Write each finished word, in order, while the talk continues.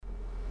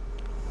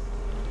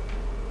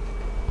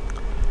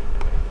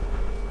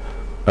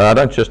I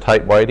don't just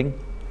hate waiting.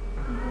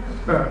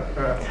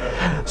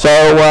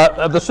 So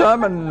the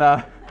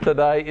sermon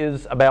today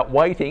is about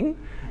waiting.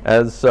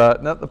 As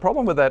now the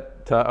problem with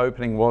that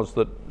opening was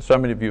that so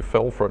many of you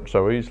fell for it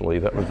so easily.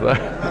 That was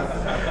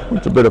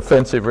it's a bit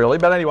offensive, really.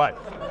 But anyway.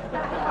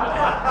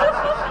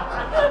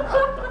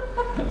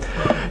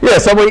 Yeah,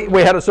 so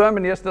we had a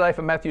sermon yesterday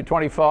from Matthew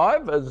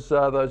 25, as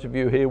those of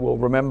you here will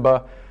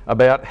remember,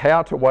 about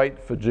how to wait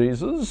for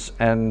Jesus,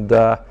 and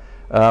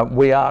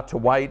we are to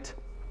wait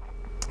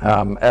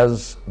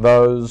as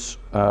those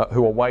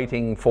who are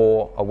waiting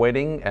for a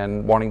wedding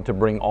and wanting to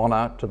bring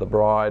honour to the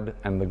bride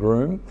and the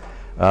groom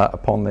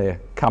upon their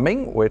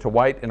coming. We're to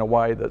wait in a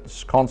way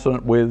that's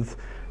consonant with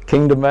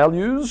kingdom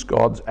values,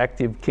 God's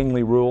active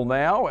kingly rule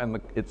now,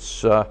 and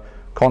its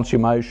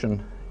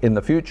consummation in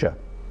the future.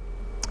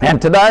 And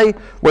today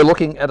we're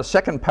looking at a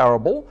second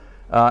parable,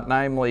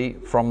 namely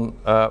from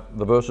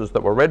the verses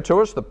that were read to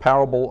us, the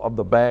parable of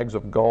the bags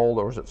of gold,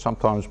 or as it's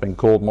sometimes been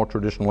called more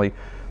traditionally,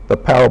 the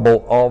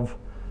parable of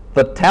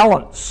the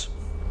talents.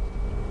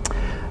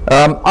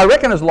 I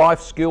reckon as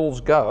life skills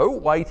go,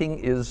 waiting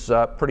is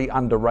pretty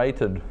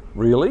underrated,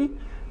 really.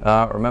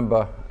 I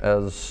remember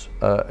as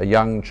a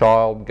young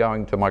child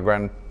going to my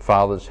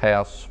grandfather's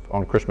house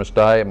on Christmas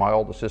Day, and my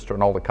older sister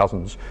and older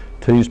cousins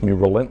teased me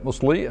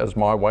relentlessly as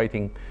my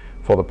waiting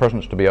for the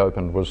presents to be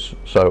opened was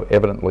so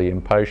evidently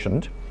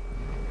impatient.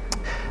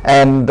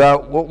 And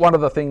one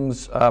of the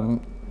things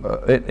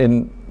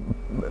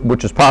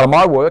which is part of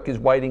my work is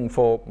waiting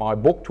for my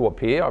book to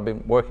appear. I've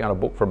been working on a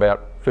book for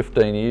about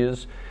 15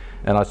 years,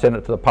 and I sent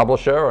it to the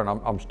publisher, and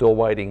I'm still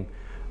waiting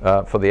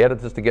for the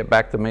editors to get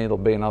back to me. It'll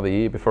be another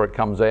year before it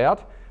comes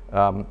out.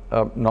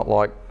 Not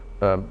like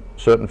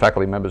certain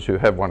faculty members who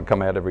have one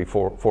come out every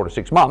four to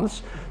 6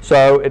 months.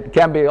 So it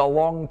can be a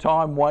long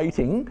time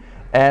waiting,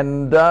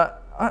 and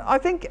I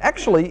think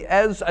actually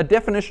as a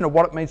definition of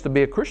what it means to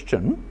be a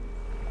Christian,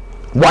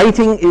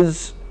 waiting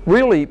is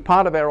really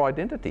part of our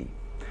identity.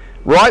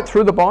 Right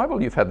through the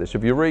Bible you've had this.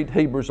 If you read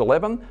Hebrews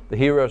 11, the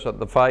heroes of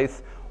the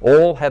faith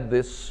all had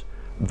this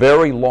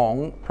very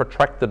long,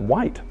 protracted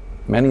wait.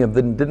 Many of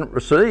them didn't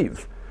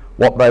receive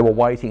what they were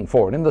waiting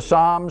for. And in the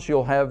Psalms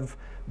you'll have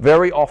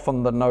very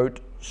often the note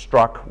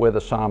struck where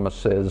the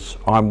psalmist says,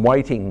 "I'm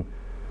waiting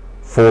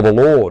for the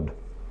Lord."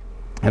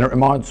 And it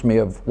reminds me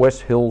of Wes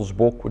Hill's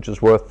book, which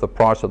is worth the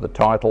price of the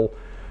title,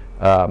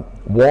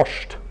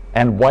 Washed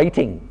and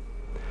Waiting.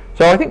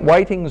 So I think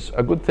waiting's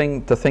a good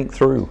thing to think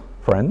through,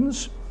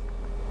 friends.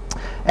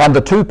 And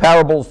the two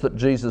parables that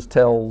Jesus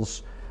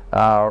tells,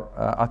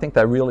 I think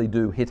they really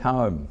do hit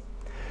home.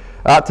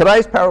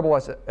 Today's parable,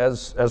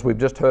 as we've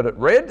just heard it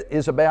read,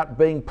 is about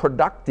being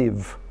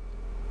productive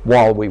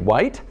while we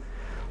wait,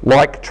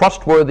 like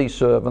trustworthy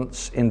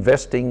servants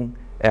investing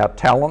our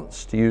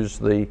talents, to use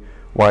the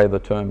way the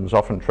term is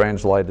often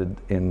translated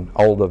in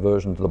older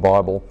versions of the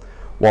Bible,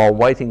 while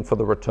waiting for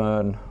the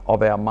return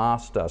of our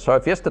Master. So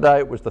if yesterday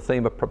it was the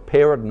theme of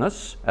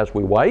preparedness as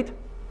we wait,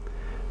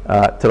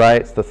 today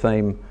it's the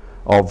theme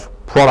of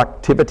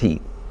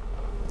productivity.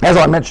 As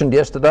I mentioned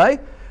yesterday,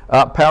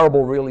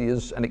 parable really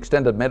is an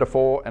extended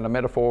metaphor, and a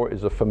metaphor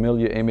is a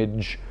familiar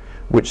image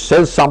which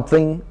says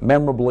something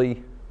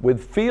memorably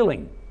with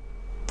feeling.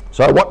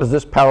 So what does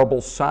this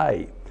parable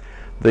say?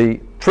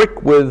 The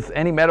trick with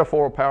any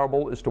metaphor or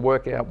parable is to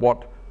work out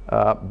what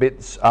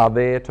bits are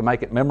there to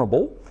make it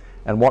memorable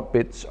and what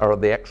bits are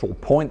the actual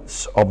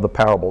points of the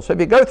parable. So if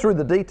you go through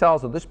the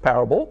details of this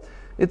parable,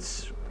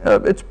 it's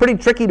pretty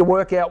tricky to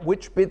work out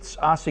which bits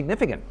are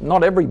significant.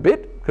 Not every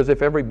bit, because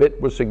if every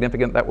bit was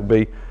significant, that would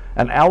be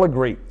an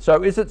allegory.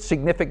 So is it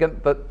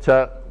significant that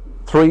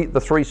the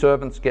three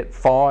servants get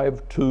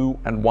 5, 2,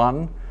 and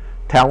 1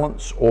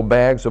 talents or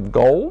bags of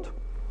gold?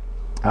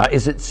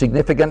 Is it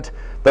significant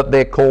that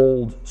they're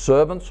called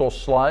servants or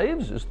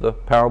slaves? Is the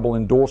parable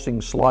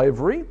endorsing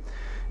slavery?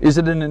 Is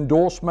it an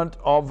endorsement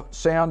of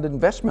sound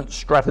investment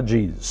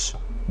strategies,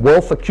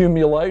 wealth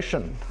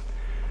accumulation,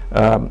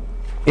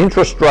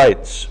 interest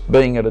rates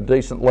being at a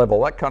decent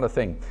level, that kind of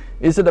thing?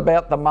 Is it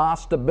about the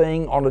Master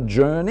being on a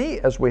journey,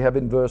 as we have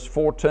in verse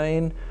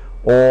 14,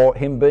 or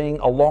him being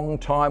a long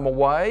time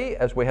away,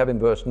 as we have in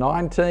verse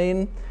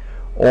 19,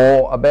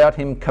 or about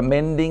him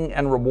commending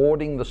and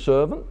rewarding the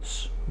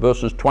servants,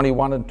 verses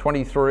 21 and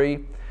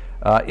 23?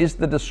 Is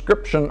the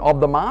description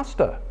of the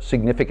Master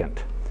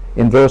significant?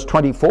 In verse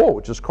 24,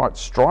 which is quite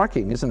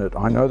striking, isn't it?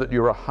 "I know that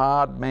you're a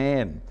hard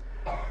man,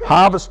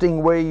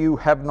 harvesting where you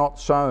have not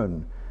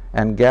sown,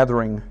 and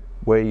gathering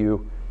where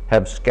you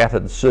have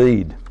scattered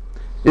seed."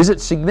 Is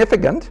it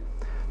significant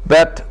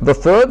that the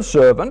third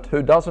servant,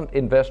 who doesn't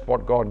invest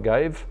what God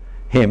gave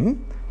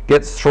him,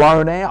 gets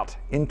thrown out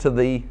into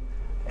the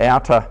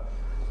outer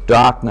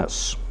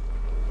darkness?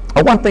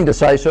 One thing to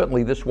say,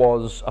 certainly this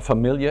was a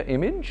familiar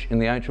image in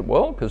the ancient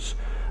world, because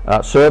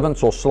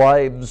servants or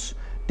slaves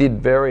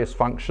did various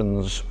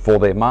functions for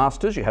their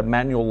masters. You had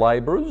manual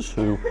labourers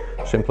who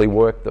simply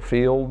worked the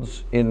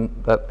fields in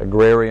that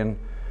agrarian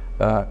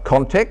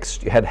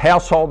context. You had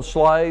household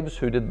slaves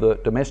who did the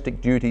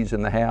domestic duties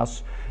in the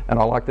house. And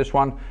I like this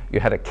one. You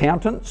had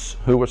accountants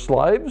who were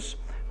slaves.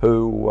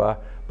 who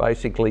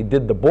basically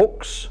did the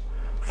books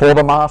for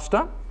the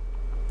master,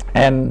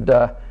 and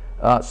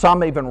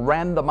some even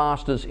ran the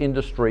master's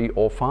industry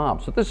or farm.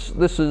 So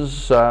this is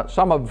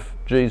some of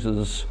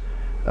Jesus'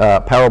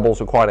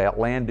 parables are quite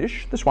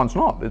outlandish. This one's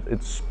not.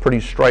 It's pretty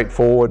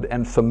straightforward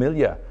and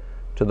familiar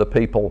to the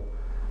people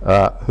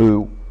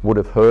who would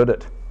have heard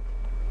it.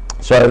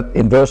 So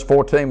in verse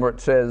 14, where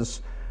it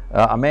says,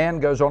 a man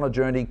goes on a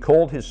journey,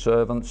 called his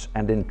servants,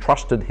 and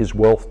entrusted his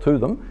wealth to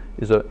them,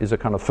 is a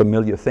kind of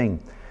familiar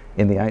thing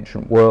in the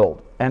ancient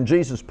world. And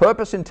Jesus'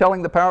 purpose in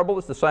telling the parable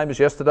is the same as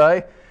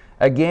yesterday.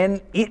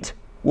 Again, it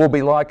will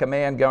be like a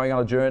man going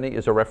on a journey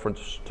is a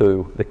reference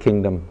to the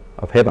kingdom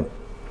of heaven.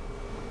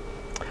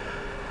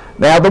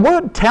 Now, the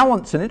word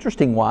talent's an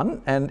interesting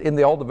one, and in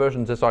the older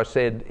versions, as I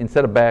said,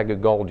 instead of bag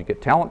of gold, you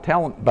get talent.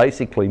 Talent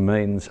basically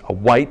means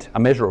a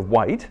measure of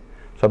weight.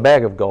 So a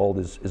bag of gold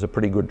is a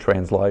pretty good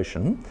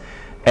translation.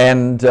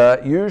 And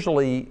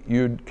usually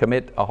you'd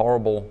commit a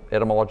horrible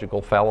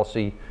etymological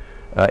fallacy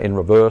in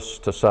reverse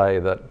to say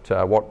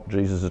that what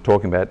Jesus is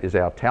talking about is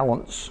our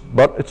talents,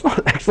 but it's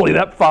not actually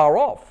that far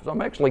off. So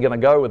I'm actually going to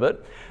go with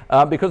it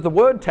because the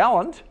word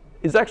talent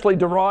is actually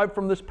derived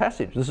from this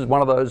passage. This is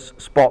one of those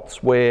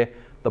spots where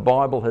the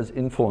Bible has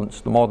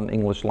influenced the modern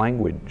English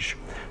language.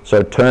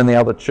 So turn the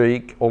other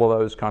cheek, all of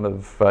those kind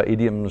of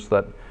idioms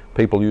that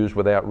people use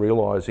without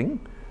realising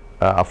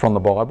are from the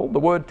Bible. The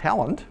word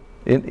talent,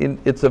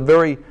 it's a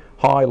very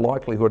high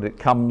likelihood it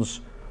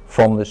comes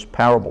from this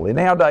parable. In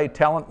our day,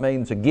 talent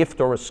means a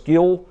gift or a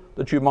skill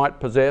that you might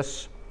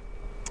possess.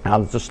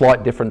 There's a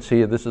slight difference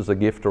here. This is a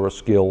gift or a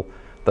skill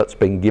that's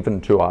been given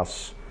to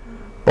us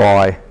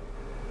by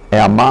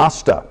our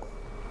master.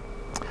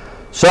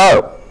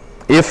 So,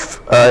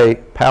 if a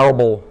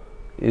parable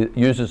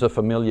uses a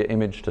familiar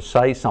image to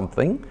say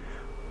something,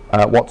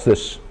 what's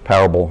this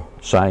parable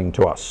saying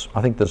to us?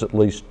 I think there's at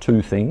least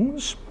two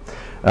things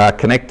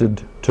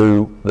connected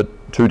to the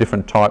two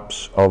different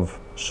types of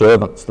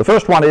servants. The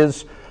first one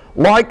is,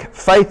 like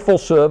faithful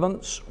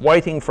servants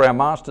waiting for our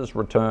master's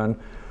return,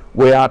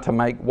 we are to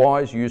make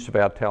wise use of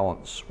our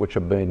talents which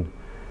have been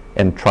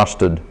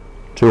entrusted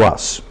to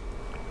us.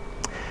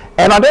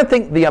 And I don't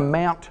think the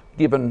amount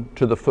given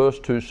to the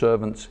first two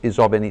servants is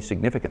of any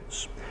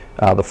significance,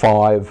 the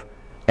 5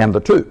 and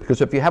the 2,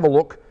 because if you have a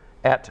look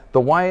at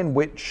the way in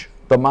which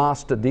the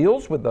master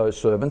deals with those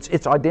servants,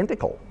 it's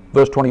identical.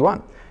 Verse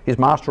 21, his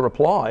master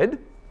replied,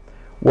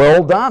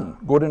 "Well done,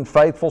 good and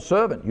faithful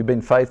servant. You've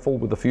been faithful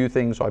with a few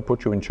things. I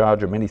put you in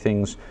charge of many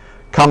things.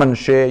 Come and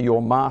share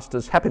your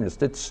master's happiness."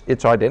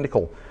 It's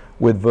identical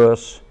with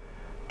verse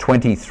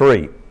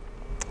 23.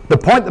 The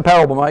point the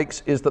parable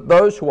makes is that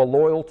those who are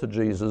loyal to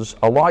Jesus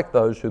are like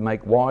those who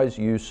make wise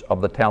use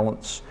of the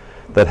talents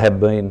that have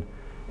been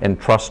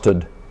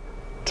entrusted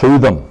to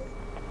them.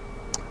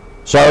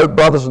 So,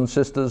 brothers and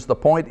sisters, the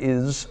point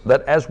is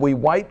that as we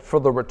wait for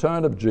the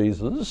return of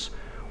Jesus,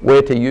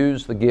 we're to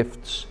use the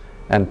gifts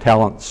and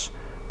talents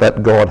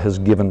that God has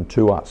given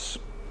to us.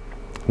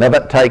 Now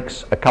that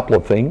takes a couple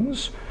of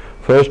things.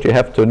 First, you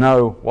have to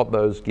know what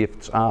those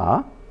gifts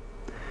are,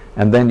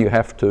 and then you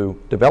have to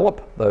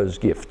develop those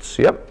gifts.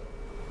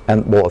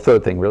 And well, a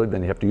third thing really,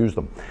 then you have to use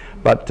them.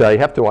 But you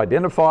have to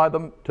identify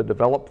them, to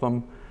develop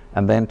them,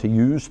 and then to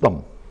use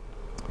them.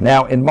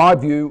 Now, in my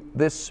view,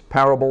 this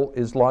parable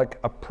is like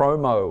a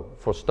promo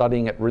for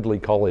studying at Ridley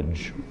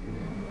College.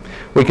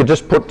 We could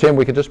just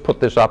put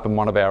this up in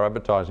one of our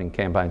advertising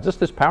campaigns, just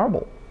this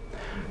parable.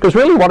 Because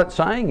really what it's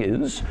saying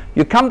is,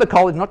 you come to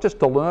college not just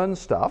to learn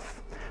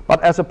stuff,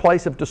 but as a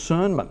place of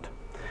discernment.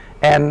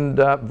 And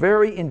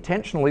very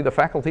intentionally, the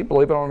faculty,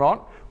 believe it or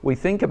not, we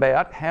think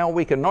about how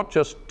we can not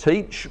just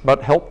teach,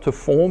 but help to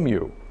form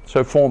you.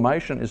 So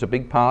formation is a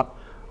big part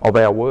of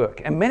our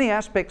work. And many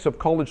aspects of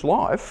college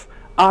life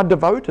are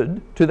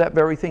devoted to that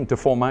very thing, to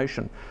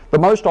formation. The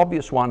most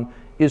obvious one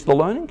is the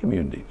learning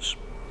communities.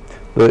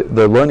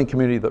 The learning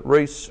community that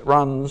Reese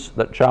runs,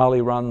 that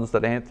Charlie runs,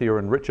 that Anthea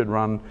and Richard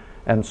run,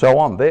 and so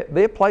on.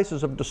 They're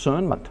places of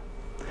discernment.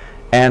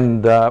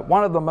 And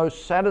one of the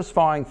most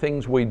satisfying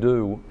things we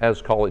do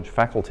as college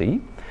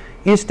faculty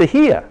is to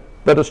hear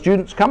that the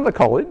students come to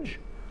college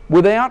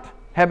without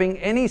having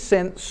any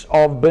sense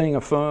of being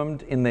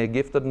affirmed in their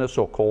giftedness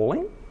or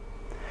calling.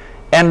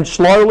 And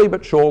slowly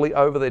but surely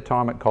over their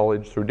time at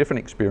college, through different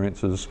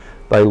experiences,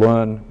 they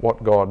learn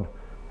what God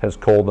has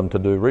called them to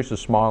do. Reese is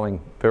smiling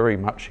very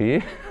much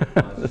here.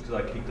 Just because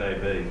I kicked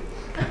AB.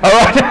 All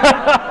right.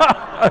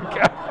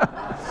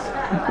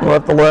 Okay. We'll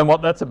have to learn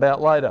what that's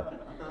about later.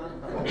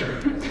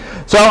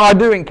 So I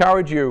do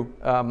encourage you,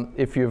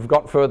 if you've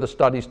got further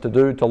studies to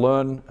do, to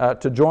learn,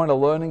 to join a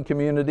learning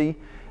community.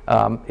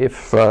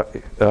 If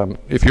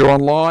you're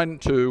online,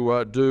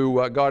 to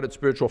do guided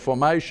spiritual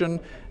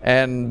formation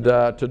and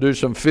to do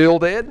some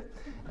field ed.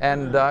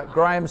 And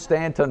Graham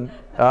Stanton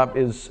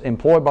is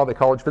employed by the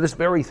college for this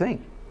very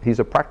thing. He's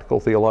a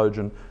practical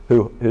theologian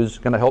who's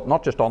going to help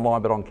not just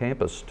online but on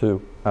campus to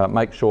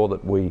make sure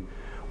that we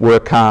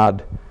work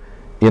hard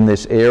in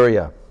this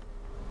area.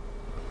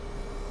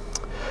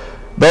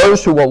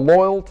 Those who are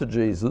loyal to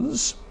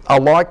Jesus are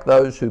like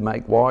those who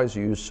make wise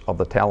use of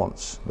the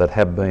talents that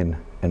have been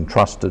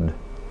entrusted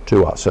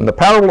to us. And the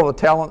parable of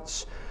the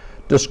talents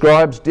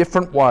describes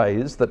different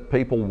ways that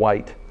people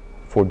wait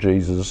for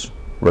Jesus'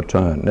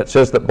 return. It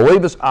says that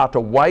believers are to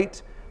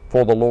wait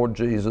for the Lord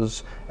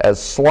Jesus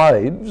as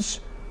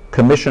slaves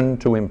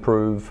commissioned to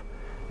improve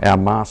our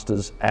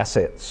Master's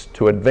assets,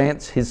 to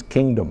advance his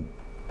kingdom.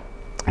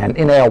 And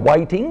in our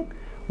waiting,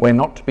 we're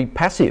not to be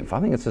passive.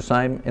 I think it's the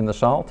same in the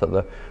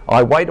Psalter.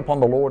 I wait upon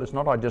the Lord is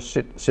not I just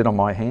sit on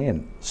my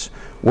hands.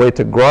 We're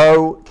to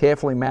grow,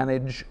 carefully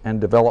manage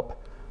and develop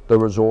the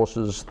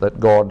resources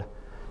that God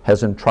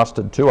has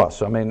entrusted to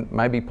us. I mean,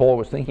 maybe Paul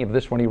was thinking of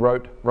this when he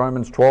wrote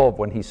Romans 12,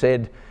 when he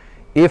said,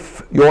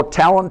 if your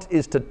talent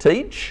is to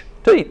teach,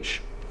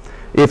 teach.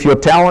 If your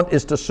talent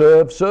is to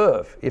serve,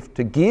 serve. If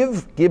to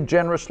give, give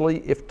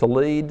generously. If to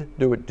lead,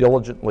 do it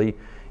diligently.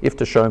 If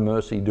to show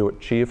mercy, do it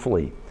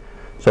cheerfully.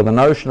 So the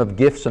notion of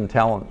gifts and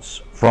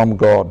talents from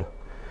God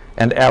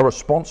and our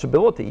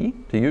responsibility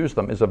to use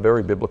them is a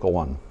very biblical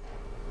one.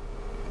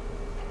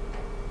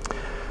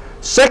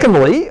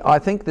 Secondly, I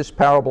think this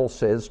parable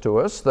says to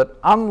us that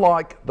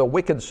unlike the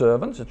wicked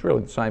servants, it's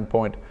really the same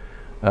point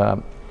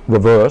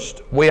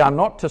reversed, we are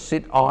not to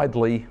sit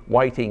idly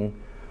waiting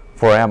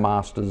for our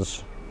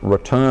Master's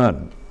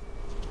return.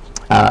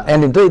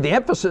 And indeed, the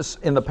emphasis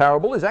in the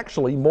parable is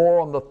actually more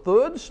on the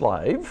third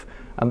slave,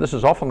 and this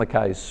is often the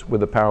case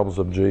with the parables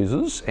of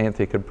Jesus.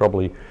 Anthea could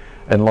probably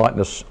enlighten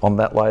us on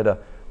that later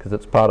because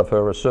it's part of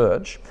her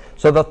research.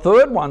 So the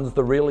third one's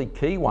the really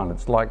key one.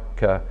 It's like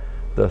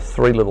the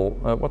three little,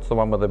 what's the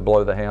one where they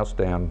blow the house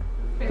down?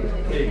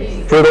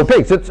 Three little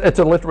pigs. It's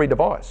a literary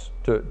device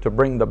to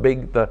bring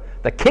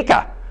the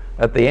kicker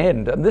at the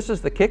end. And this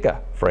is the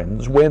kicker,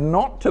 friends. We're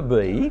not to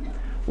be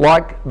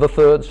like the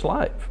third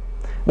slave.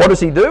 What does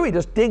he do? He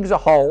just digs a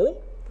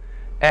hole,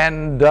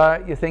 and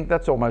you think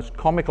that's almost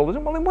comical,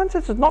 isn't it? Well, in one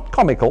sense it's not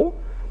comical,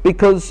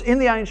 because in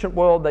the ancient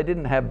world they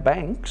didn't have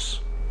banks.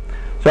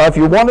 So if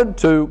you wanted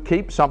to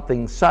keep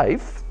something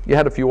safe, you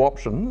had a few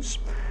options.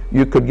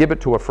 You could give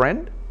it to a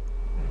friend.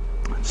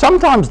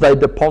 Sometimes they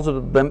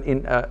deposited them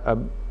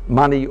in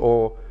money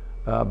or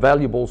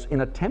valuables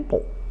in a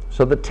temple.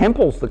 So the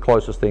temple's the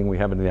closest thing we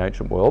have in the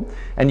ancient world.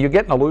 And you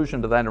get an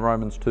allusion to that in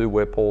Romans 2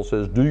 where Paul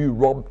says, do you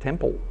rob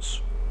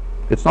temples?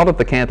 It's not of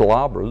the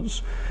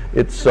candelabras,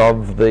 it's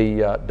of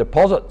the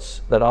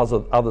deposits that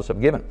others have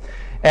given.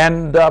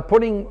 And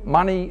putting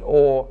money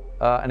or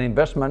an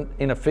investment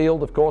in a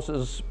field, of course,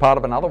 is part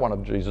of another one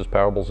of Jesus'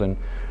 parables in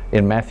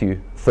Matthew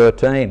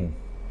 13.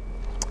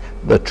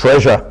 The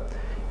treasure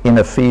in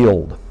a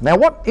field. Now,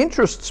 what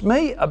interests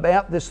me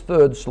about this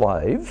third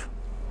slave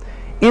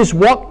is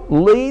what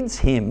leads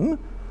him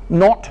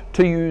not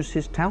to use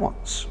his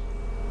talents.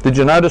 Did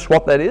you notice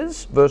what that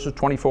is? Verses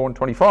 24 and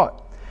 25.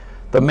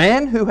 The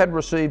man who had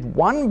received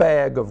 1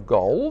 bag of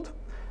gold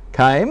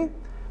came.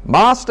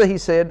 Master, he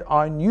said,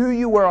 I knew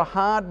you were a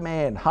hard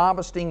man,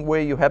 harvesting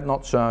where you have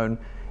not sown,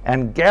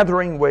 and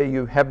gathering where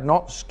you have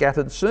not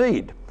scattered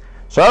seed.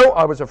 So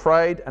I was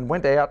afraid and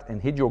went out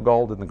and hid your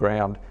gold in the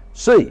ground.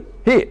 See,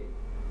 here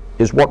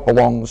is what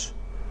belongs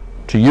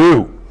to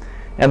you.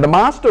 And the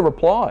master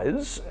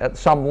replies at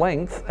some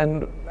length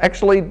and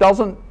actually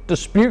doesn't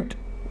dispute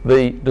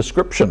the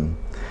description.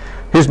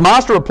 His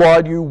master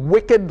replied, you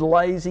wicked,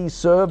 lazy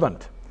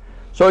servant.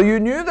 So you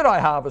knew that I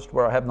harvest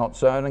where I have not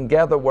sown and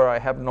gather where I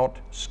have not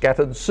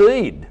scattered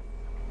seed.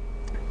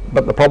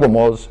 But the problem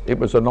was, it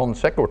was a non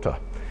sequitur.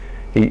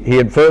 He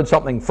inferred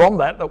something from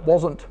that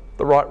wasn't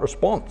the right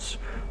response.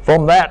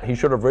 From that, he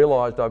should have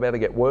realised I better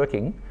get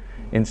working.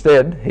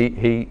 Instead,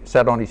 he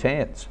sat on his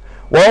hands.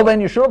 Well,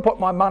 then you should have put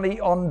my money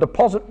on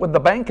deposit with the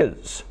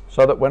bankers,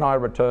 so that when I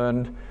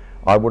returned,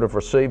 I would have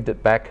received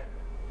it back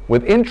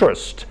with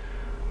interest,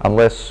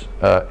 unless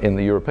in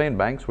the European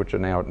banks, which are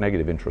now at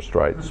negative interest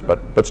rates.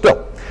 But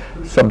still,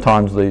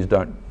 sometimes these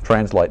don't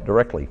translate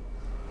directly.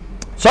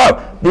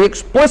 So, the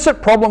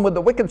explicit problem with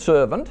the wicked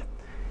servant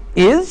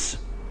is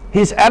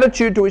his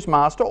attitude to his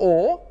master,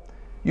 or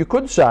you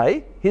could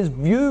say his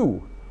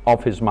view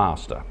of his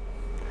master.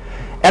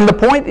 And the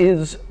point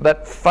is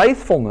that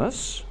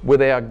faithfulness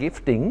with our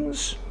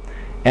giftings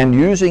and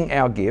using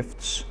our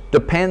gifts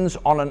depends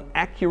on an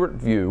accurate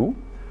view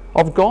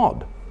of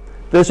God.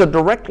 There's a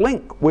direct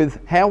link with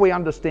how we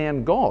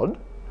understand God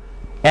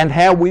and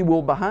how we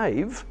will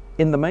behave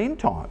in the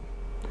meantime.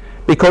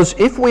 Because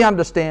if we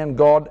understand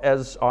God,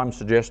 as I'm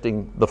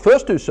suggesting the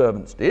first 2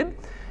 servants did,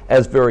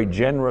 as very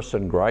generous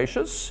and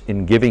gracious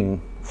in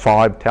giving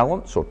 5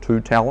 talents or 2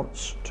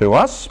 talents to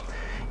us,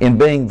 in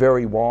being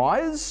very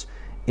wise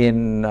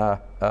in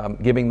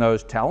giving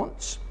those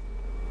talents,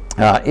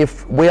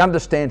 if we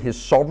understand his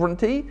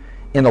sovereignty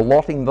in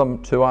allotting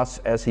them to us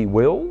as he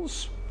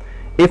wills,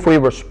 if we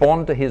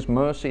respond to his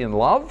mercy and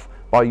love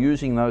by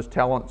using those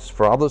talents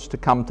for others to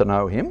come to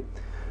know him,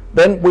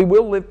 then we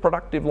will live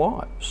productive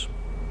lives.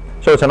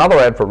 So it's another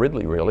ad for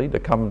Ridley, really, to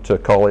come to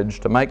college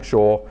to make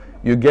sure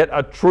you get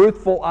a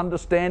truthful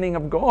understanding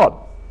of God.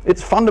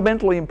 It's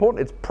fundamentally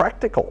important. It's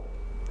practical.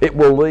 It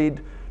will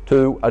lead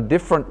to a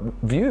different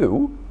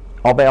view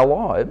of our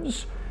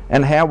lives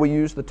and how we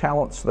use the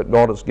talents that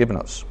God has given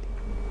us.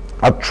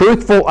 A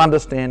truthful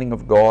understanding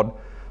of God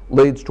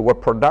leads to a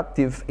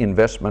productive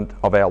investment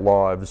of our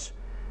lives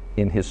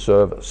in His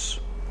service.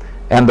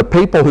 And the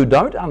people who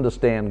don't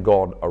understand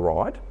God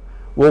aright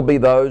will be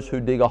those who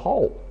dig a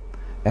hole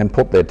and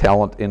put their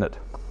talent in it.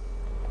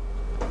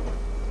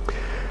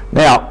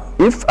 Now,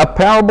 if a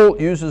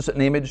parable uses an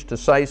image to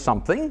say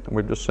something, and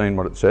we've just seen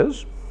what it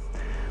says,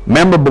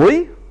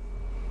 memorably,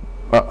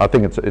 I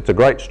think it's a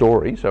great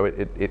story, so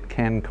it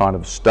can kind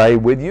of stay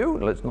with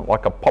you. It's not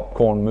like a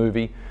popcorn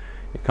movie.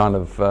 You're kind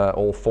of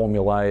all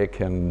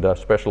formulaic and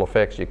special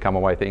effects. You come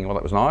away thinking, well,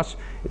 that was nice.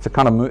 It's a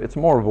kind of it's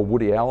more of a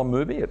Woody Allen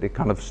movie. It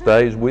kind of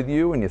stays with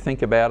you and you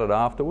think about it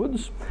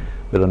afterwards.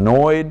 A bit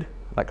annoyed,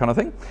 that kind of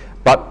thing.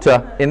 But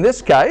in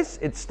this case,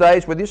 it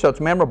stays with you, so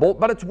it's memorable,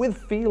 but it's with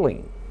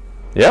feeling.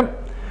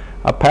 Yep.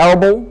 A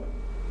parable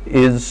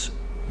is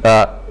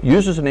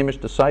uses an image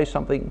to say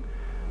something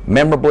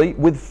memorably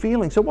with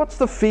feeling. So what's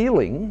the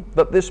feeling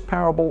that this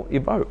parable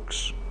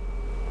evokes?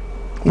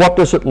 What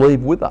does it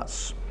leave with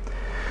us?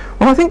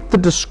 Well, I think the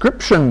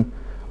description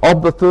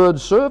of the third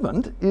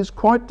servant is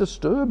quite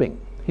disturbing.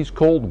 He's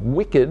called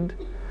wicked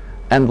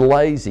and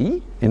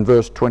lazy in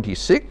verse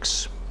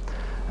 26,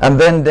 and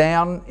then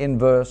down in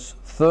verse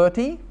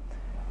 30,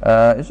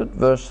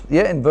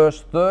 in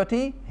verse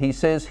 30, he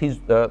says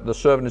the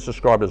servant is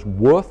described as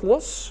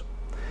worthless,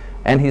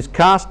 and he's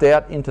cast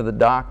out into the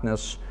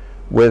darkness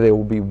where there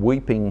will be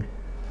weeping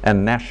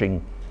and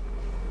gnashing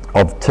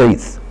of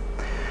teeth.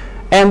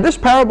 And this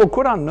parable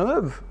could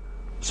unnerve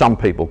some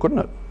people, couldn't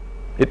it?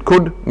 It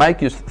could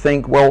make you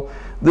think, well,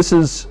 this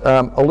is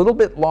a little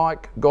bit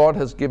like God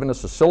has given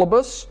us a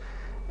syllabus,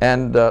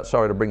 and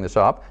sorry to bring this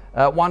up,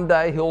 one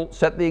day He'll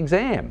set the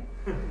exam.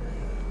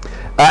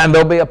 And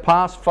there'll be a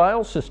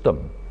pass-fail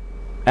system.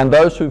 And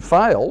those who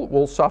fail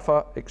will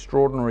suffer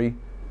extraordinary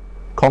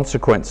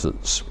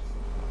consequences.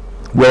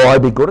 Will I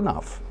be good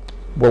enough?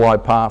 Will I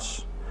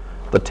pass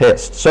the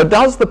test? So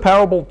does the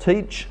parable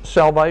teach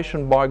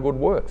salvation by good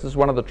works? This is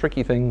one of the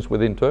tricky things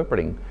with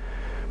interpreting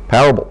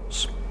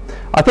parables.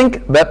 I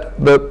think that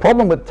the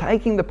problem with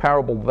taking the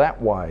parable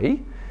that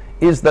way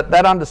is that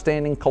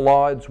understanding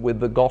collides with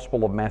the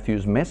Gospel of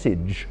Matthew's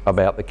message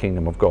about the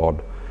kingdom of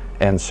God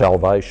and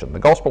salvation. The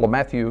Gospel of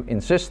Matthew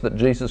insists that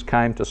Jesus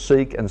came to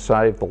seek and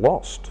save the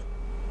lost,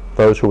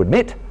 those who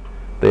admit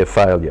their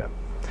failure.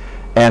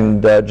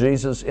 And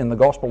Jesus in the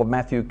Gospel of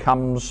Matthew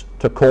comes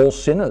to call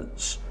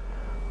sinners,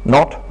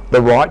 not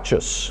the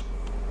righteous.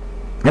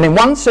 And in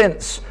one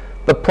sense,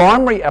 the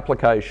primary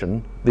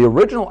application, the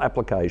original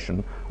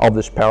application of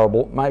this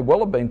parable may well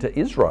have been to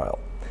Israel.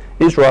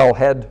 Israel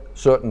had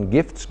certain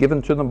gifts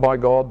given to them by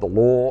God, the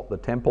law, the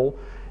temple,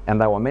 and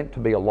they were meant to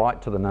be a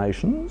light to the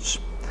nations,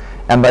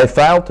 and they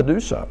failed to do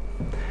so.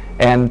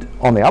 And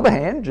on the other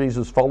hand,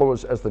 Jesus'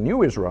 followers as the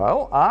new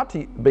Israel are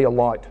to be a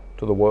light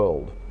to the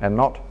world and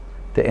not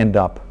to end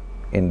up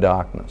in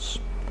darkness.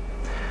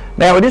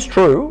 Now, it is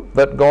true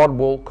that God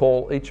will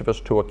call each of us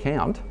to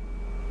account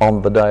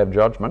on the day of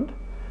judgment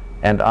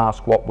and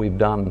ask what we've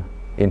done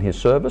in His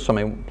service. I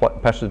mean,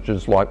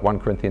 passages like 1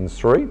 Corinthians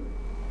 3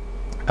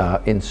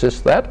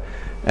 insist that,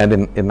 and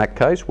in that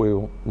case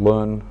we'll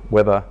learn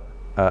whether,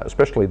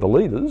 especially the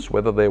leaders,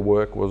 whether their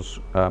work was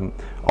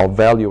of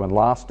value and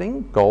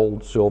lasting,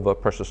 gold, silver,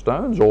 precious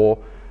stones, or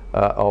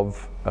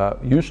of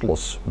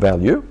useless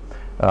value,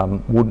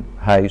 wood,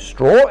 hay,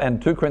 straw.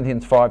 And 2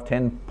 Corinthians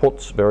 5:10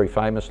 puts very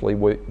famously,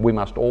 we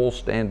must all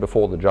stand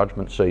before the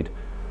judgment seat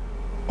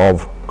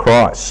of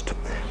Christ.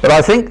 But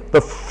I think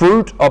the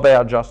fruit of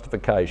our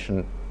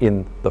justification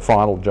in the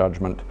final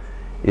judgment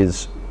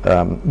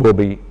will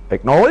be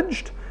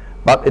acknowledged,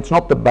 but it's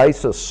not the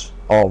basis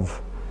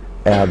of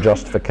our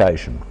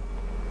justification.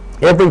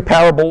 Every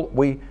parable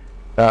we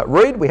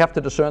read, we have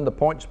to discern the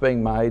points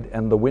being made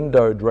and the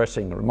window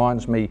dressing. It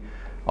reminds me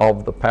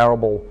of the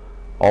parable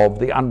of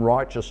the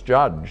unrighteous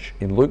judge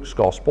in Luke's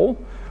Gospel,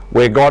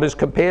 where God is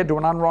compared to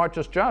an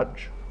unrighteous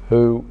judge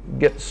who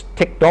gets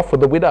ticked off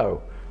with a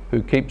widow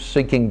who keeps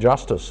seeking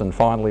justice and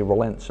finally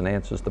relents and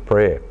answers the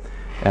prayer.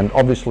 And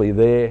obviously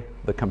there,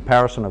 the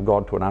comparison of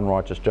God to an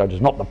unrighteous judge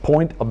is not the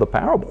point of the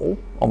parable.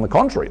 On the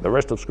contrary, the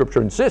rest of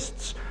Scripture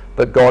insists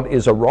that God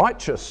is a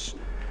righteous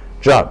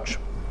judge.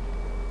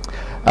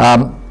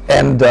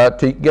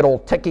 To get all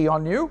techie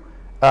on you,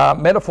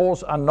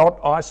 metaphors are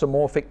not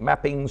isomorphic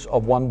mappings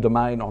of one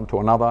domain onto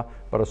another,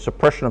 but a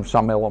suppression of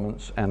some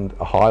elements and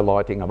a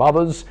highlighting of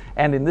others.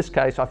 And in this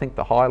case, I think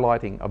the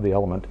highlighting of the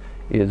element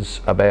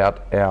is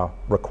about our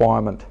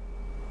requirement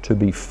to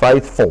be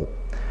faithful.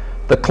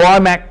 The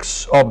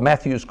climax of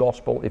Matthew's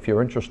Gospel, if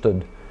you're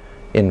interested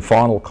in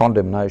final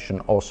condemnation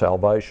or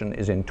salvation,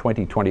 is in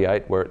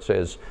 20:28, where it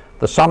says,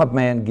 "The Son of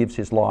Man gives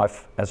his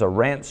life as a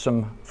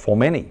ransom for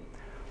many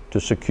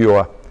to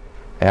secure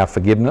our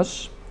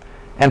forgiveness."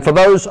 And for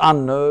those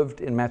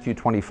unnerved in Matthew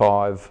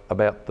 25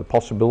 about the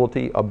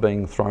possibility of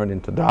being thrown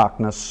into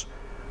darkness,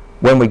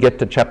 when we get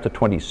to chapter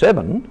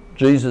 27,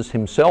 Jesus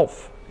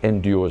himself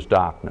endures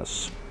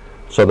darkness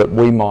so that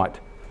we might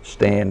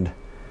stand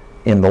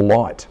in the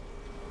light.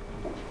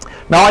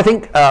 Now, I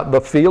think the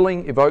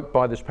feeling evoked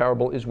by this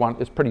parable is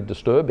pretty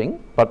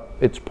disturbing, but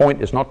its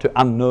point is not to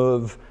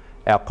unnerve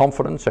our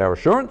confidence, our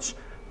assurance,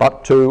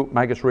 but to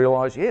make us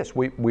realise, yes,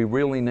 we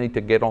really need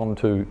to get on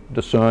to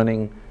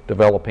discerning,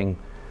 developing,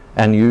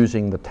 and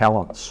using the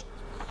talents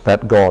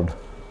that God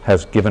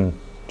has given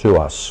to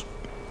us.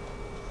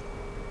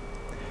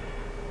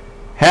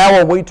 How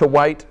are we to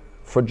wait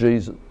for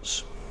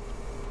Jesus?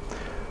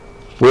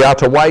 We are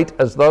to wait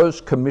as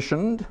those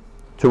commissioned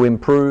to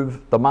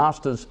improve the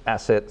Master's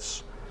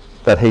assets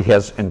that he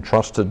has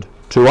entrusted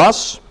to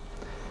us,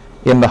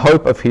 in the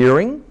hope of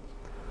hearing,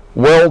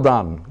 "Well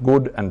done,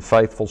 good and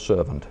faithful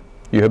servant.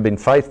 You have been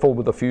faithful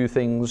with a few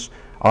things.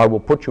 I will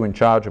put you in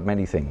charge of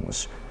many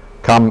things.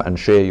 Come and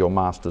share your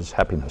Master's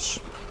happiness."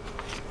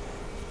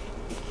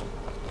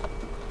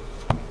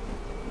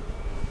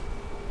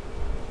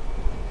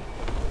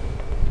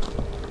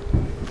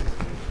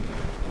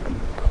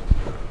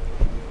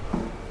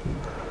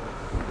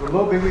 The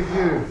Lord be with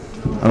you.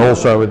 And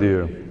also with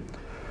you.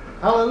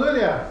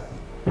 Hallelujah.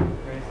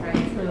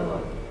 Praise the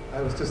Lord.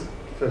 I was just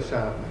for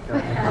sharp.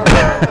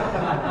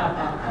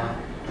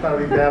 Trying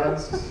to be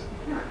balanced.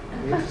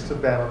 In the interest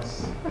of balance.